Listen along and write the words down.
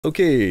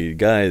Okay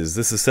guys,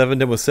 this is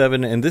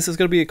 7Demo7 and this is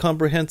going to be a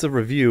comprehensive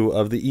review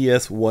of the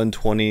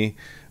ES120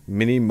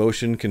 mini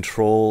motion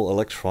control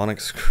electronic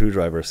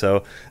screwdriver.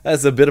 So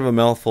that's a bit of a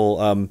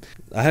mouthful.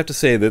 I have to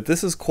say that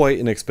this is quite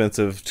an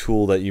expensive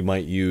tool that you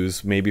might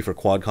use maybe for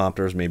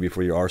quadcopters, maybe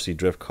for your RC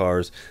drift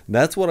cars.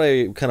 That's what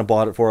I kind of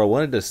bought it for. I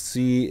wanted to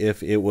see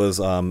if it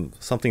was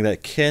something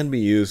that can be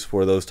used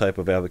for those type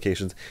of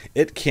applications.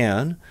 It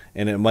can,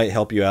 and it might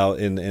help you out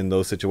in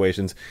those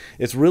situations.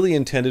 It's really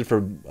intended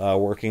for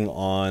working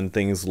on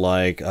things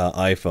like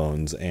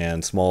iPhones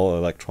and small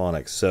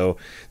electronics. So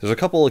there's a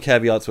couple of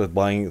caveats with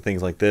buying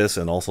things like this,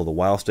 and also the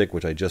Wow Stick,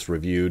 which I just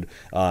reviewed.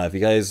 If you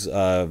guys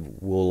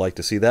will like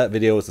to see that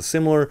video, it's a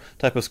similar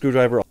type of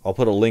screwdriver. I'll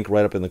put a link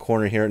right up in the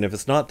corner here, and if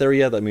it's not there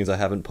yet, that means I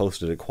haven't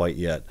posted it quite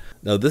yet.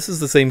 Now this is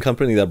the same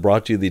company that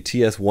brought you the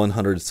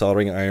TS100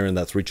 soldering iron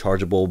that's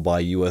rechargeable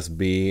by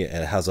USB.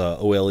 It has a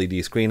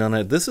OLED screen on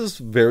it. This is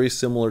very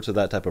similar to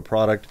that type of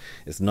product.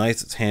 It's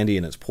nice, it's handy,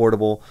 and it's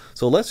portable.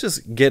 So let's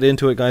just get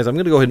into it, guys. I'm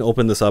going to go ahead and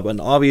open this up,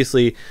 and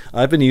obviously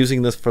I've been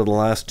using this for the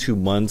last 2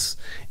 months,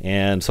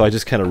 and so I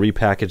just kind of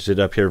repackaged it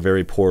up here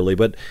very poorly,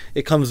 but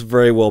it comes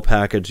very well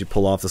packaged. You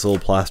pull off this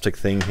little plastic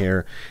thing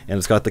here, and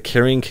it's got the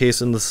carrying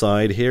case in the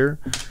side here,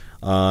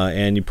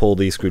 and you pull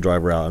the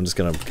screwdriver out. I'm just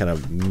going to kind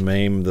of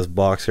maim this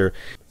box here.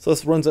 So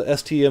this runs a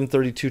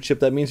STM32 chip.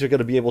 That means you're going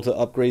to be able to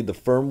upgrade the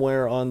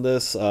firmware on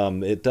this.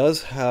 It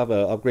does have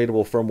an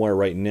upgradable firmware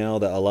right now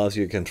that allows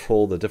you to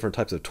control the different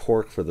types of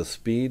torque for the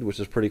speed, which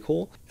is pretty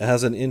cool. It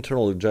has an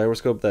internal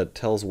gyroscope that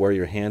tells where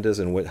your hand is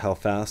and how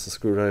fast the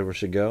screwdriver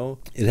should go.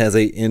 It has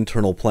an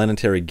internal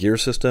planetary gear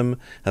system,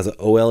 has an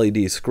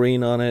OLED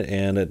screen on it,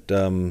 and it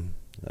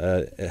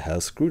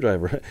has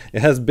screwdriver.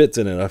 It has bits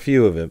in it, a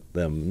few of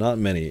them, not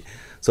many.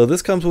 So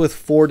this comes with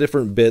 4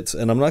 different bits,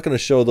 and I'm not going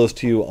to show those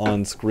to you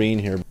on screen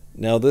here.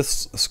 Now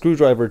this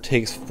screwdriver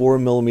takes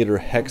 4mm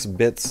hex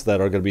bits that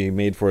are going to be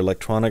made for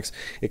electronics.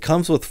 It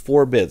comes with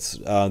 4 bits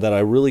that I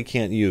really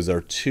can't use. There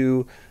are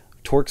 2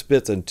 Torx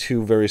bits and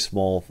 2 very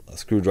small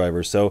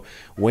screwdrivers. So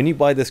when you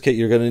buy this kit,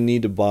 you're going to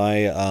need to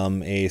buy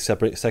a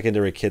separate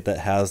secondary kit that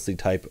has the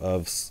type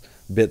of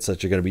bits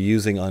that you're going to be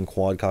using on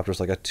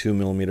quadcopters, like a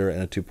 2mm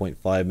and a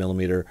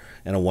 2.5mm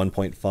and a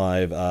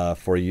 1.5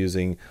 for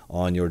using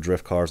on your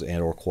drift cars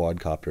and or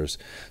quadcopters.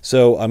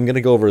 So I'm going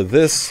to go over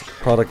this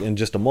product in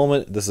just a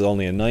moment. This is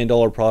only a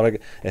 $9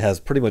 product. It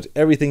has pretty much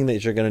everything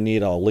that you're going to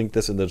need. I'll link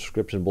this in the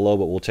description below,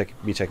 but we'll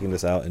be checking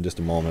this out in just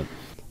a moment.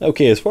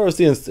 Okay, as far as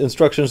the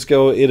instructions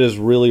go, it is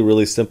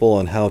really simple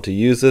on how to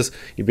use this.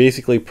 You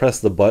basically press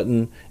the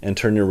button and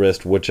turn your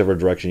wrist whichever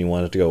direction you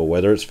want it to go,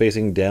 whether it's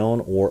facing down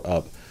or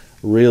up.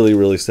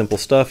 Really simple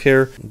stuff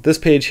here. This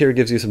page here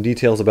gives you some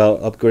details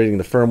about upgrading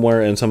the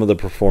firmware and some of the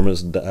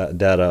performance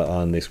data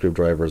on the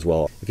screwdriver as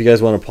well. If you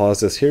guys want to pause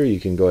this here, you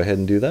can go ahead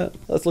and do that.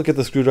 Let's look at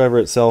the screwdriver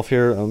itself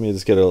here. Let me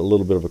just get a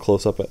little bit of a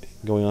close-up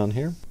going on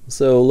here.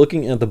 So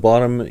looking at the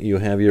bottom, you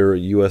have your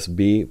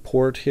USB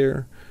port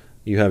here.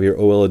 You have your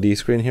OLED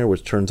screen here,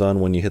 which turns on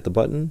when you hit the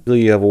button.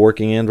 You have a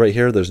working end right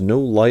here. There's no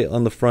light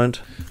on the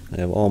front. I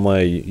have all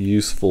my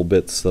useful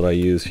bits that I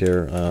use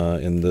here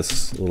in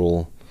this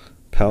little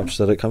pouch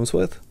that it comes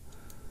with.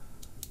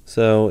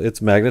 So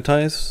it's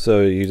magnetized,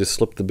 so you just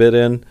slip the bit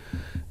in,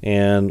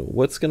 and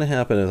what's going to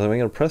happen is I'm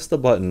going to press the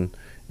button,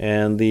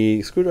 and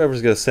the screwdriver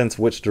is going to sense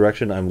which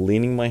direction I'm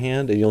leaning my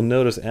hand, and you'll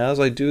notice as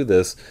I do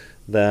this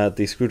that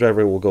the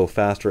screwdriver will go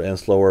faster and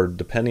slower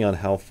depending on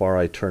how far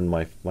I turn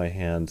my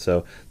hand.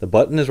 So the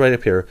button is right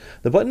up here.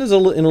 The button is in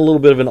a little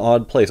bit of an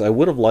odd place. I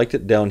would have liked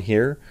it down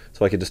here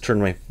so I could just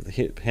turn my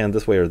hand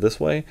this way or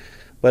this way,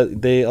 but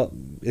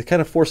it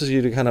kind of forces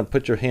you to kind of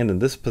put your hand in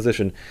this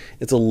position.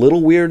 It's a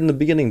little weird in the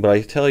beginning, but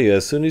I tell you,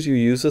 as soon as you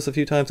use this a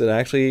few times, it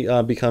actually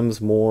becomes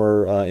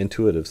more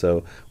intuitive.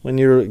 So when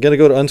you're going to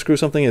go to unscrew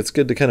something, it's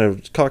good to kind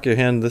of cock your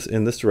hand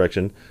in this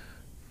direction,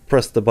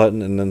 press the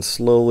button, and then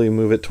slowly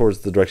move it towards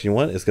the direction you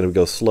want. It's going to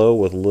go slow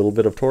with a little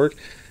bit of torque,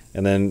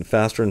 and then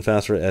faster and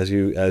faster as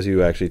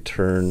you actually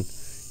turn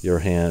your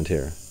hand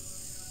here.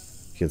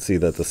 You can see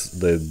that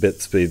the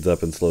bit speeds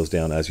up and slows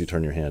down as you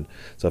turn your hand.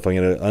 So if I'm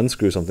going to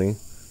unscrew something,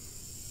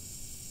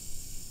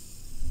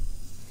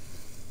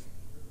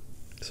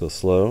 so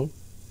slow,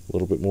 a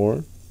little bit more,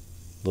 a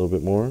little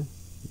bit more,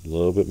 a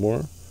little bit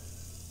more.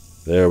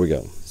 There we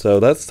go. So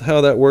that's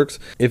how that works.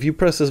 If you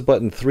press this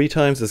button 3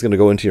 times, it's going to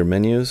go into your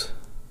menus.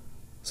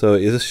 So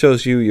this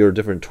shows you your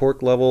different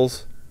torque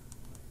levels,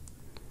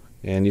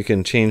 and you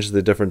can change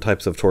the different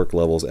types of torque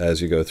levels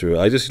as you go through.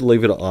 I just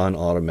leave it on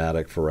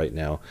automatic for right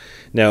now.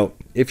 Now,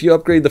 if you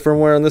upgrade the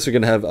firmware on this, you're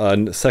going to have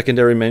a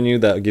secondary menu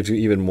that gives you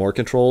even more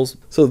controls.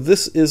 So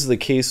this is the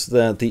case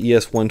that the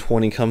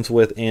ES120 comes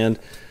with, and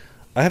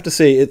I have to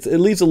say it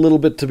leaves a little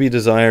bit to be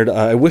desired.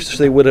 I wish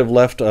they would have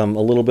left a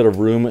little bit of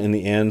room in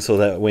the end so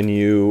that when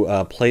you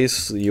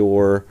place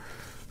your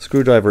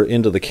screwdriver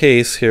into the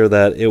case here,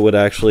 that it would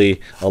actually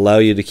allow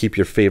you to keep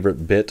your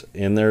favorite bit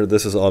in there.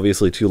 This is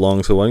obviously too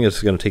long, so I'm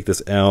just going to take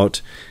this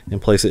out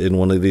and place it in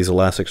one of these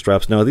elastic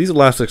straps. Now these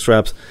elastic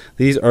straps,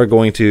 these are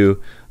going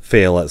to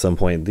fail at some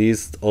point.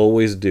 These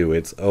always do.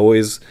 It's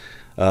always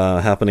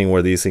happening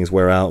where these things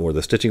wear out, where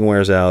the stitching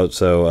wears out.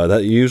 So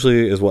that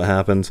usually is what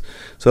happens.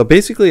 So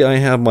basically I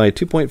have my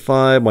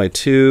 2.5, my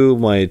 2,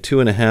 my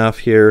 2.5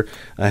 here.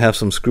 I have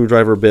some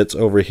screwdriver bits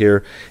over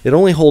here. It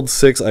only holds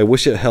 6. I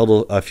wish it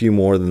held a few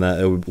more than that.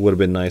 It would have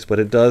been nice, but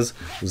it does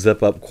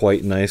zip up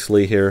quite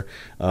nicely here.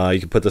 You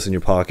can put this in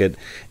your pocket.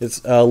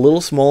 It's a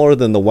little smaller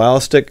than the Wow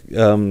Stick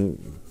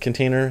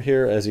container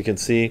here, as you can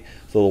see.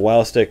 So the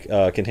Wow Stick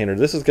container,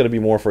 this is going to be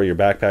more for your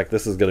backpack.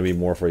 This is going to be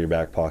more for your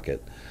back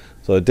pocket.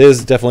 So it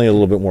is definitely a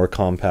little bit more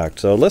compact.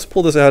 So let's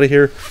pull this out of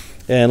here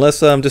and let's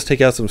just take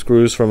out some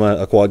screws from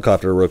a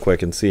quadcopter real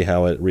quick and see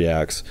how it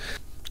reacts.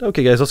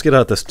 Okay guys, let's get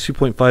out this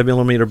 2.5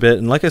 millimeter bit,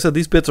 and like I said,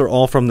 these bits are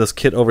all from this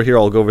kit over here.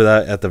 I'll go over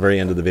that at the very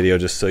end of the video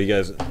just so you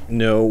guys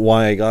know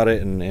why I got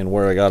it and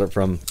where I got it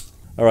from.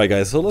 Alright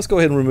guys, so let's go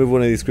ahead and remove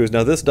one of these screws.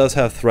 Now this does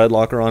have thread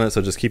locker on it,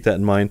 so just keep that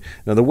in mind.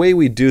 Now the way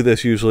we do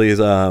this usually is,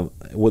 the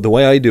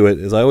way I do it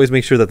is I always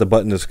make sure that the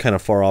button is kind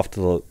of far off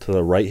to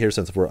the right here,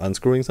 since we're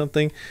unscrewing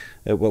something.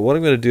 But what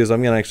I'm going to do is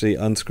I'm going to actually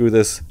unscrew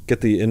this,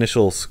 get the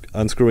initial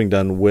unscrewing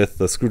done with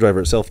the screwdriver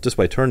itself just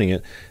by turning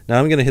it. Now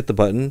I'm going to hit the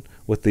button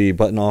with the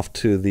button off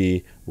to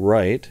the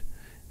right,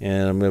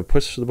 and I'm going to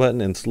push the button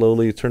and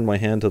slowly turn my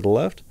hand to the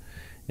left,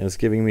 and it's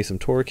giving me some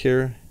torque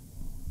here.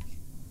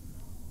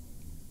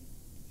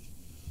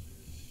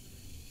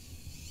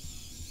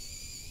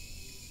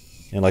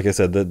 And like I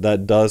said,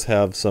 that does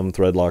have some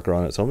thread locker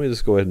on it. So let me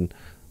just go ahead and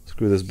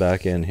screw this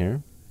back in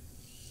here.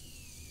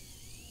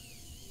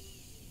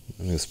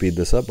 I'm going to speed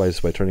this up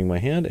just by turning my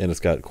hand, and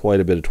it's got quite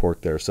a bit of torque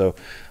there. So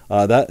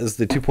that is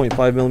the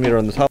 2.5 millimeter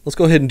on the top. Let's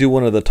go ahead and do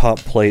one of the top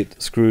plate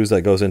screws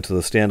that goes into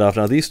the standoff.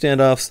 Now these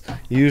standoffs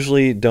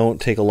usually don't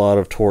take a lot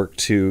of torque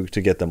to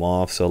get them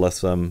off. So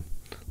let's go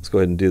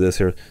ahead and do this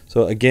here.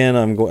 So again,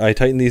 I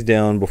tightened these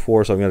down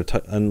before, so I'm going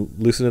to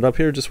loosen it up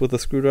here just with a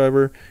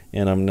screwdriver,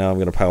 and now I'm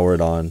going to power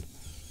it on.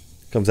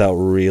 Comes out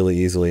really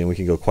easily, and we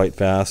can go quite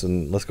fast.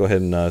 And let's go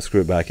ahead and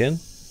screw it back in.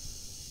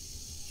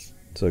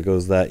 So it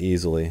goes that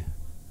easily.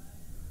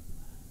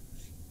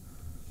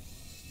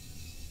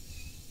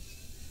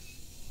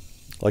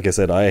 Like I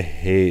said, I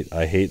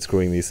hate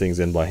screwing these things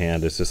in by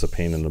hand. It's just a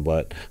pain in the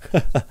butt.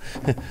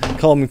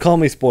 call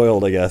me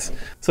spoiled, I guess.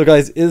 So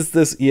guys, is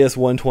this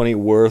ES120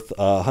 worth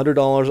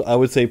 $100? I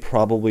would say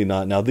probably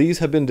not. Now these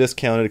have been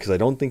discounted because I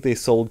don't think they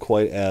sold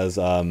quite as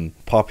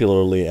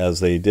popularly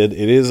as they did.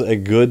 It is a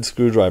good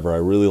screwdriver. I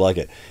really like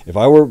it. If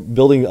I were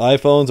building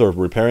iPhones or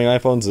repairing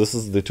iPhones, this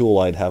is the tool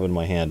I'd have in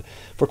my hand.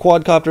 For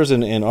quadcopters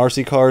and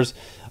RC cars,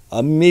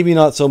 maybe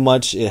not so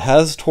much. It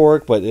has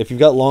torque, but if you've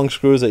got long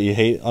screws that you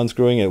hate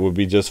unscrewing, it would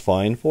be just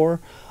fine for.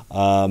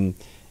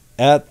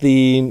 At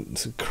the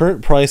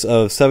current price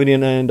of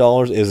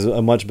 $79 is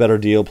a much better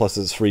deal, plus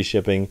it's free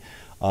shipping.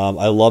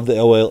 I love the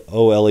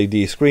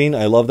OLED screen.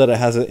 I love that it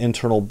has an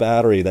internal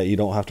battery that you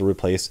don't have to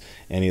replace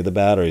any of the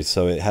batteries.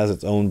 So it has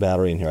its own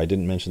battery in here. I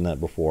didn't mention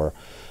that before.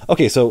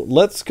 Okay, so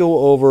let's go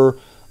over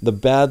the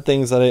bad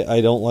things that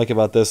I don't like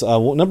about this.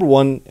 Number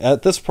one,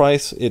 at this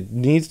price, it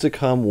needs to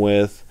come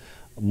with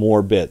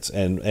more bits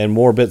and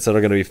more bits that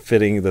are going to be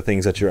fitting the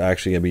things that you're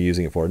actually going to be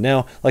using it for.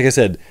 Now, like I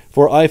said,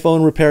 for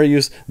iPhone repair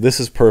use, this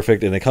is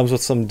perfect, and it comes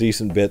with some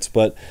decent bits.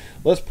 But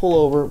let's pull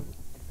over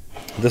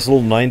this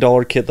little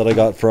 $9 kit that I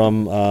got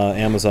from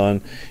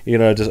Amazon. You're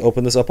going to just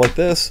open this up like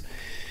this,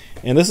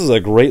 and this is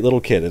a great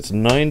little kit. It's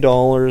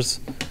 $9.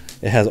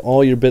 It has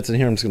all your bits in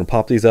here. I'm just going to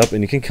pop these up,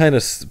 and you can kind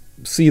of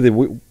see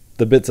the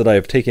bits that I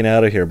have taken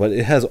out of here, but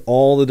it has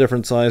all the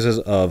different sizes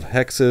of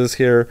hexes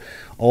here,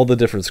 all the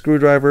different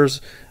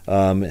screwdrivers.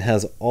 It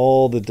has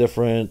all the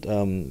different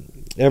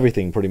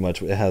everything pretty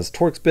much. It has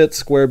Torx bits,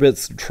 square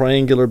bits,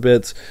 triangular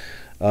bits,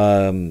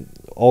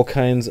 all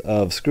kinds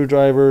of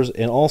screwdrivers,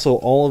 and also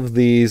all of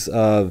these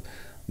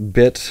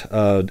bit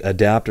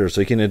adapters,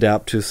 so you can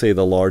adapt to, say,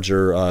 the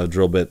larger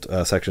drill bit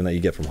section that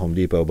you get from Home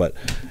Depot. But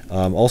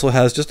also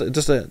has just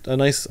a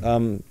nice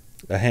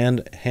a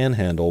hand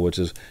handle, which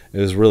is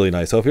really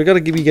nice. So if you're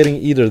going to be getting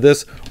either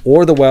this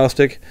or the Wow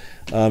Stick,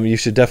 you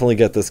should definitely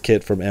get this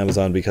kit from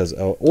Amazon, because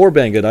or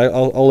Banggood.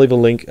 I'll leave a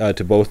link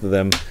to both of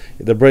them.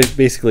 They're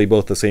basically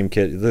both the same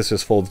kit. This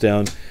just folds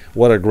down.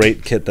 What a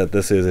great kit that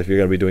this is if you're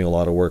going to be doing a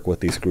lot of work with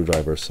these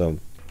screwdrivers.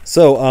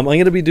 So I'm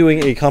going to be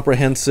doing a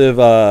comprehensive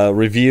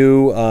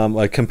review,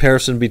 a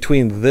comparison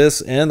between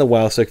this and the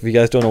Wow Stick. If you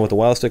guys don't know what the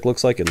Wow Stick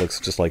looks like, it looks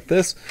just like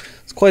this.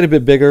 It's quite a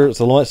bit bigger, it's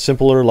a lot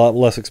simpler, a lot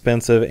less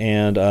expensive,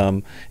 and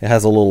it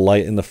has a little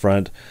light in the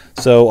front.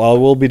 So I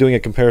will be doing a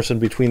comparison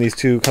between these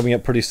two coming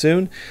up pretty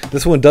soon.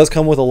 This one does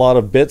come with a lot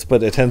of bits,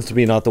 but it tends to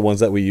be not the ones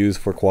that we use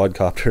for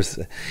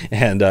quadcopters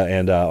and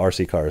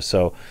RC cars.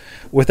 So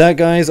with that,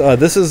 guys,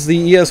 this is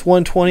the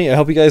ES120. I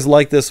hope you guys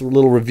like this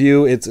little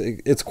review.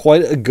 It's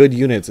quite a good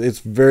unit. It's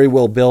very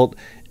well built.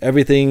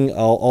 Everything,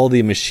 all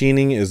the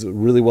machining is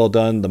really well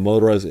done. The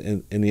motor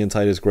in the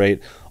inside is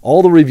great.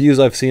 All the reviews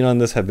I've seen on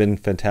this have been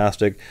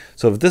fantastic.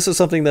 So if this is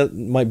something that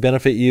might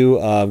benefit you,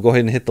 go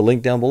ahead and hit the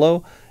link down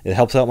below. It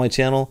helps out my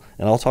channel,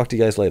 and I'll talk to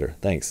you guys later.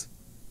 Thanks.